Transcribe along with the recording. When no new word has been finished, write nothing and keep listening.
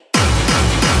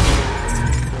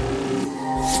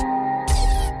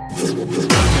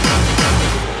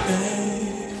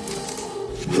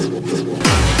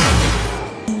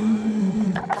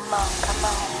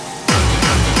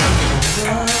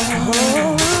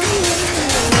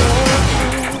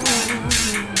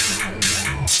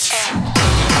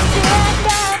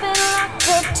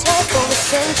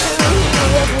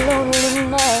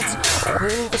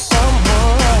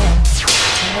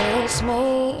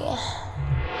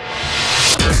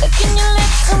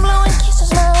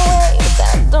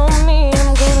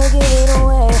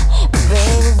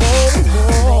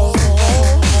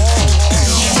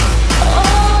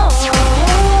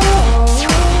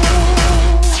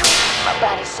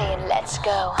saying let's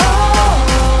go.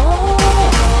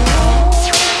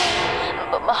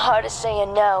 But my heart is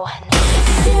saying no.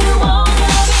 If you wanna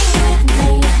be with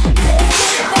me, baby,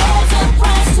 there's a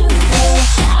price to pay.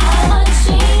 I'm a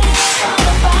genie from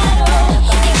the bottle.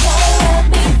 You gotta love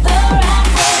me the right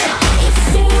way. If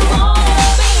you wanna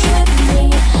be with me,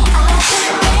 I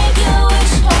can make your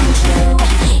wish come true.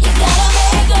 You gotta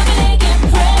make a big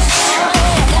impression.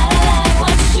 Gotta like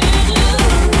what you do.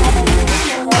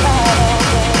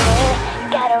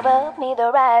 Gotta rub me the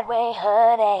right way,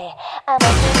 honey. I'm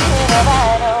a genie,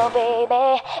 right, oh baby.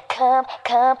 Come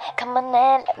on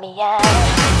and let me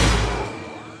out.